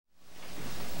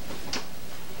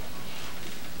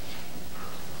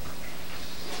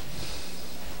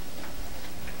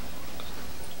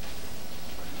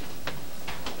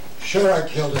Sure I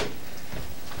killed him.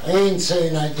 I ain't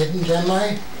saying I didn't, am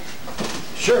I?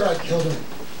 Sure I killed him.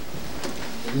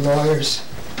 And lawyers,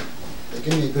 they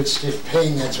give me a good stiff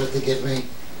pain, that's what they give me.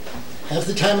 Half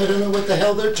the time I don't know what the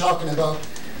hell they're talking about.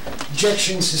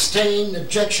 Objection sustained,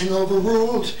 objection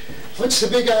overruled. What's the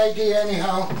big idea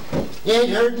anyhow? You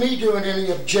ain't heard me doing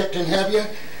any objecting, have you?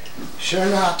 Sure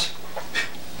not.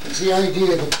 What's the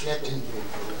idea of objecting?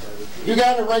 You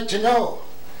got a right to know.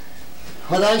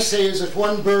 What I say is if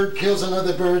one bird kills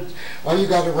another bird, well, you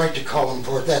got a right to call him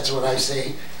for it. That's what I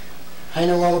say. I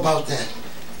know all about that.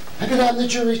 I've been on the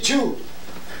jury too.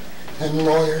 And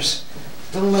lawyers,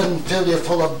 don't let them fill you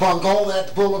full of bunk. All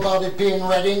that bull about it being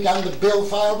red ink on the bill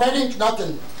file. Red ink,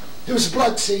 nothing. It was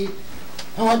blood, see?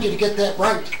 I want you to get that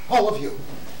right, all of you.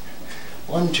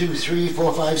 1, 2, 3,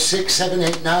 4, 5, 6, 7,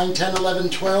 8, 9, 10, 11,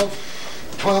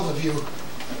 12. 12 of you.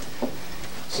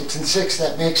 6 and 6,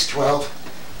 that makes 12.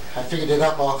 I figured it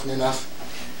up often enough.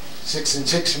 6 and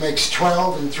 6 makes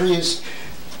 12, and 3 is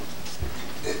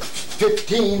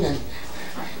 15, and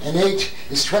 8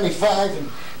 is 25,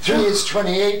 and 3 is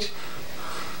 28.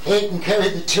 8 and carry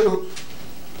the 2.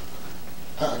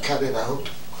 Cut it out.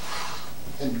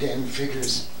 Them damn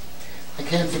figures. I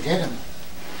can't forget them.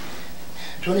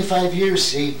 25 years,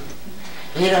 see.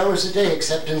 8 hours a day,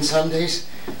 except on Sundays.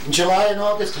 In July and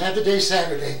August, half a day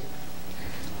Saturday.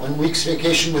 1 week's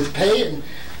vacation with pay, and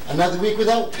another week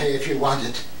without pay if you want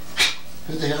it.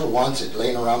 Who the hell wants it,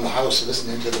 laying around the house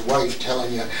listening to the wife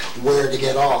telling you where to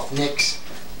get off? Nix.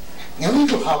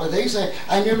 Illegal holidays,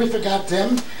 I nearly forgot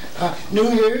them.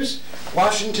 New Year's,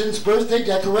 Washington's birthday,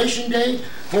 Decoration Day,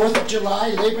 4th of July,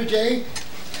 Labor Day,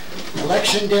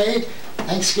 Election Day,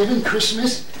 Thanksgiving,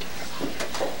 Christmas,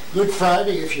 Good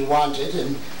Friday if you want it,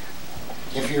 and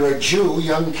if you're a Jew,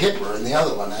 Yom Kippur, and the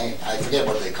other one, I forget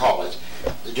what they call it.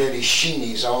 The dirty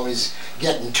sheenies always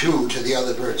getting 2 to the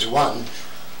other bird's 1.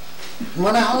 And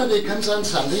when a holiday comes on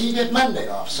Sunday, you get Monday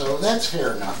off, so that's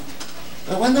fair enough.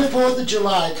 But when the 4th of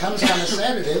July comes on a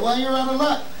Saturday, well, you're out of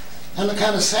luck. And the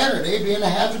kind of Saturday being a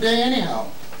half a day anyhow.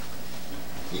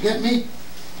 You get me?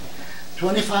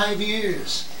 25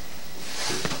 years.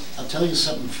 I'll tell you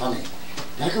something funny.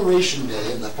 Decoration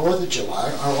Day and the 4th of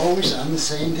July are always on the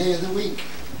same day of the week.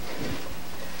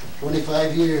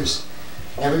 25 years.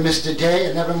 Never missed a day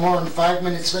and never more than 5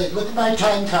 minutes late. Look at my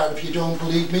time card if you don't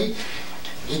believe me.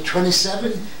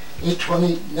 8:27,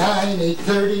 8:29,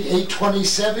 8:30,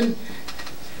 8:27,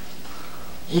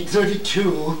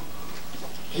 8:32,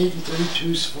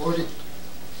 8:32's 40.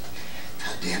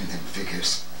 God damn them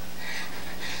figures.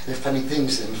 They're funny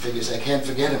things, them figures. I can't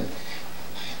forget them.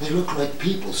 They look like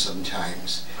people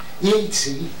sometimes. The 8,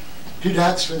 see? 2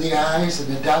 dots for the eyes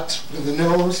and the dots for the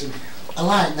nose and a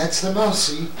line, that's the mouth,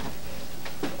 see?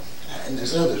 And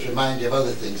there's others remind you of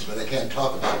other things, but I can't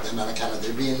talk about them on account of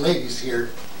there being ladies here.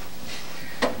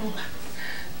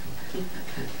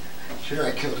 Sure,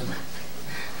 I killed him.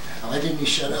 Why didn't he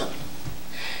shut up?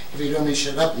 If he'd only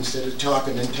shut up instead of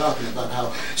talking and talking about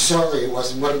how sorry he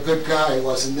was and what a good guy he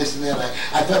was and this and that,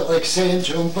 I felt like saying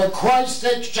to him, for Christ's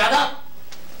sake, shut up!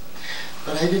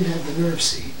 But I didn't have the nerve,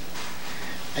 see?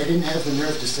 I didn't have the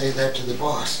nerve to say that to the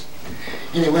boss.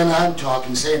 And he went on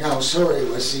talking, saying how sorry he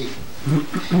was, see?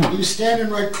 He was standing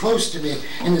right close to me,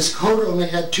 and his coat only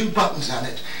had 2 buttons on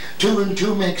it. 2 and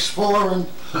 2 makes 4, and...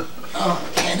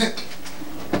 oh, can it?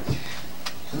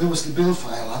 And there was the bill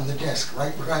file on the desk,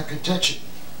 right where I could touch it.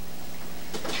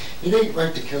 It ain't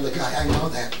right to kill a guy, I know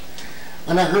that.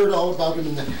 When I heard all about him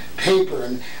in the paper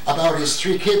and about his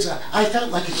 3 kids, I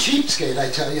felt like a cheapskate, I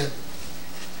tell you.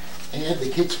 And he had the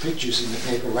kids' pictures in the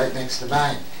paper right next to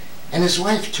mine. And his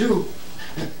wife, too.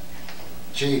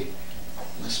 Gee,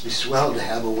 must be swell to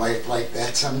have a wife like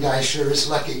that. Some guy sure is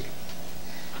lucky.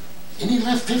 And he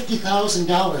left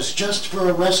 $50,000 just for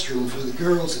a restroom for the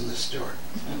girls in the store.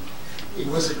 He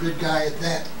was a good guy at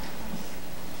that.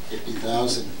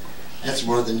 50,000. That's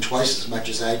more than twice as much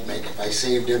as I'd make if I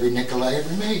saved every nickel I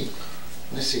ever made.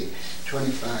 Let's see,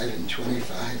 25 and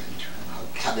 25 and 20. I'll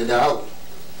cut it out.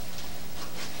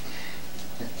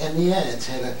 And the ads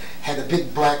had a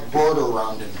big black border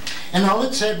around them. And all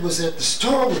it said was that the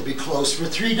store would be closed for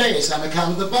 3 days on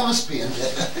account of the boss being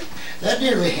dead. That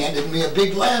nearly handed me a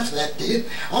big laugh, that did.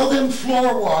 All them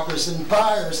floor walkers and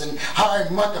buyers and hired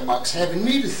muckamucks having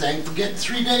me to thank for getting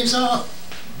 3 days off.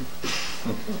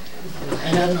 I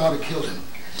hadn't ought to killed him.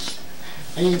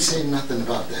 I ain't saying nothing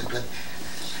about that, but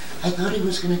I thought he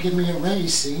was going to give me a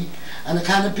raise, see? On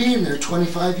account of being there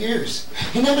 25 years.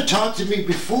 He never talked to me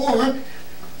before.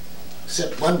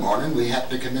 Except one morning we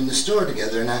happened to come in the store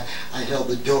together and I held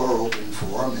the door open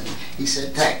for him and he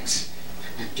said, thanks.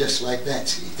 Just like that,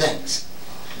 see, thanks.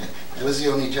 That was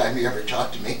the only time he ever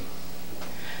talked to me.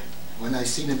 When I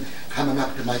seen him coming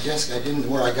up to my desk, I didn't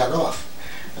know where I got off.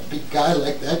 A big guy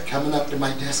like that coming up to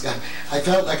my desk, I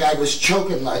felt like I was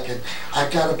choking like it. I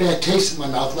got a bad taste in my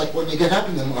mouth, like when you get up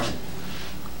in the morning.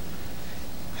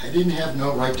 I didn't have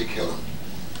no right to kill him.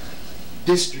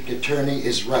 District attorney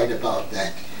is right about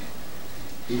that.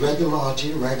 He read the law to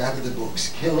you right out of the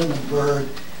books. Killing a bird,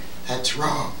 that's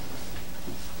wrong.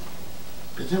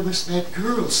 But there was that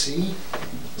girl, see?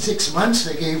 6 months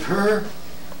they gave her.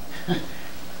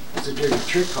 It's a dirty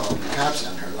trick calling the cops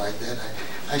on her like that.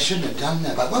 I shouldn't have done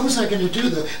that. But what was I going to do?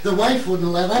 The wife wouldn't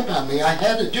let up on me. I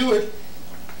had to do it.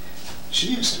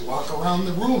 She used to walk around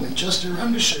the room in just her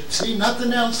undershirt. See,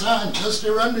 nothing else on, just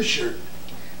her undershirt.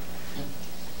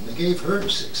 And they gave her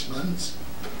 6 months.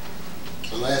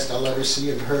 The last I'll ever see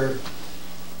of her.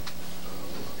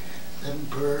 Oh, them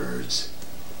birds.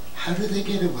 How do they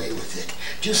get away with it?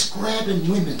 Just grabbing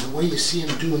women the way you see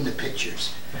them doing the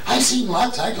pictures. I seen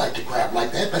lots I'd like to grab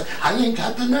like that, but I ain't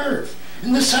got the nerve.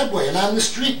 In the subway and on the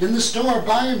street, in the store,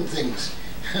 buying things.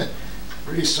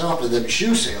 Pretty soft of them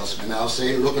shoe salesmen, I'll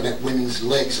say, looking at women's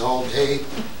legs all day.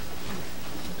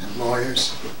 And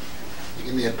lawyers, you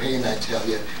give me a pain, I tell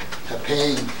you. A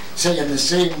pain, saying the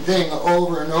same thing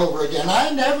over and over again. I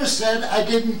never said I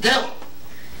didn't kill him.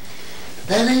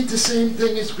 That ain't the same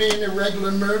thing as being a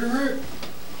regular murderer.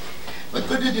 What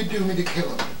good did it do me to kill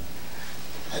him?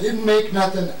 I didn't make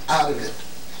nothing out of it.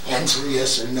 Answer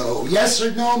yes or no. Yes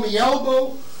or no, me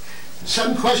elbow.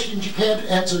 Some questions you can't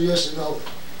answer yes or no.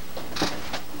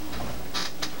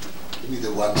 Give me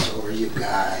the once over, you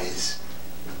guys.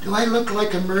 Do I look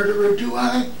like a murderer, do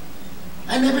I?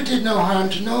 I never did no harm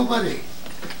to nobody.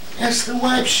 Ask the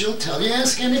wife, she'll tell you.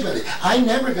 Ask anybody. I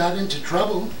never got into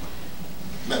trouble.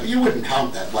 But you wouldn't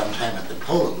count that one time at the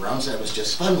polo grounds. That was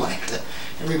just fun like that.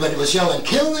 Everybody was yelling,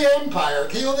 "Kill the Empire!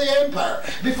 Kill the Empire!"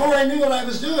 Before I knew what I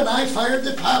was doing, I fired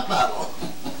the pop bottle.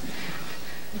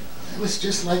 It was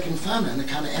just like in fun, and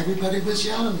kind of everybody was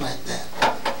yelling like that.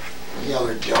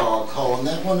 Yeller dog calling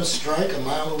that one a strike a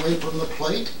mile away from the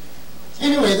plate.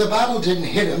 Anyway, the bottle didn't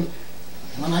hit him.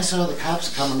 When I saw the cops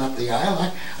coming up the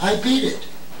aisle, I beat it.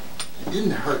 It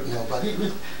didn't hurt nobody. It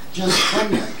was just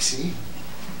fun like, see?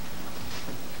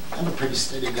 I'm a pretty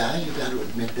steady guy, you got to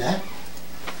admit that.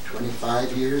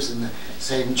 25 years in the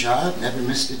same job, never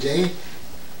missed a day.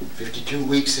 52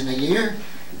 weeks in a year.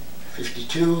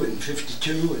 52 and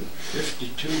 52 and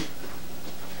 52.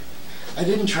 I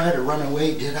didn't try to run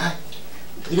away, did I?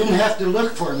 They didn't have to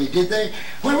look for me, did they?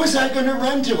 Where was I going to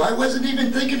run to? I wasn't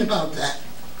even thinking about that.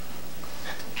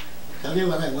 Tell you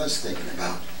what I was thinking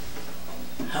about.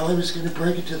 How I was going to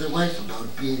break it to the wife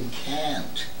about being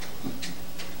canned.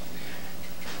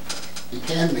 You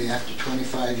canned me after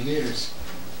 25 years.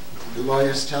 Do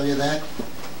lawyers tell you that?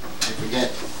 I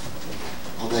forget.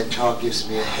 All that talk gives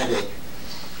me a headache.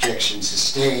 Objection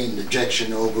sustained,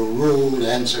 objection overruled,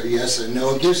 answer yes or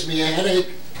no. It gives me a headache.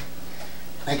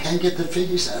 I can't get the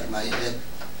figures out of my head.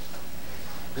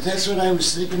 But that's what I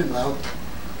was thinking about.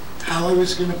 How I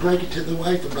was going to break it to the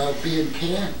wife about being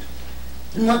canned.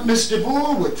 And what Miss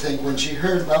DeVore would think when she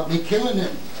heard about me killing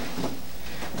him.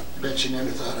 I bet she never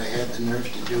thought I had the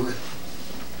nerve to do it.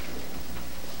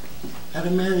 I'd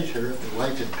have married her if the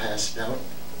wife had passed out.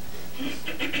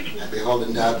 I'd be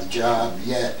holding down the job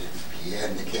yet if he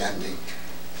hadn't canned me.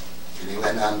 And he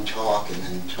went on talking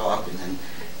and talking, and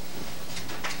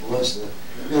it was the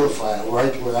bill file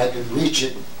right where I could reach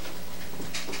it.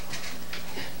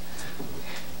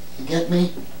 You get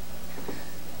me?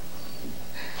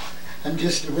 I'm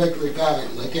just a regular guy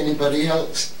like anybody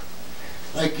else.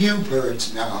 Like you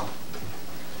birds now.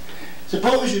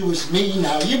 Suppose you was me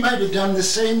now. You might have done the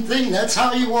same thing. That's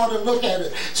how you ought to look at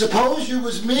it. Suppose you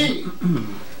was me.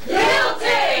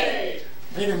 Guilty!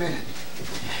 Wait a minute.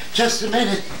 Just a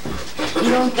minute. You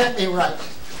don't get me right.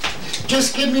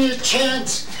 Just give me a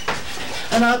chance,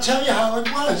 and I'll tell you how it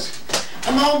was.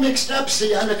 I'm all mixed up,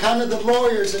 see, on account of the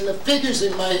lawyers and the figures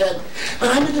in my head. But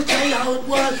I'm going to tell you how it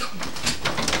was.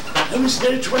 I was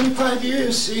there 25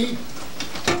 years, see?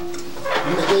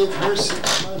 And I gave her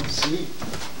 6 months, see?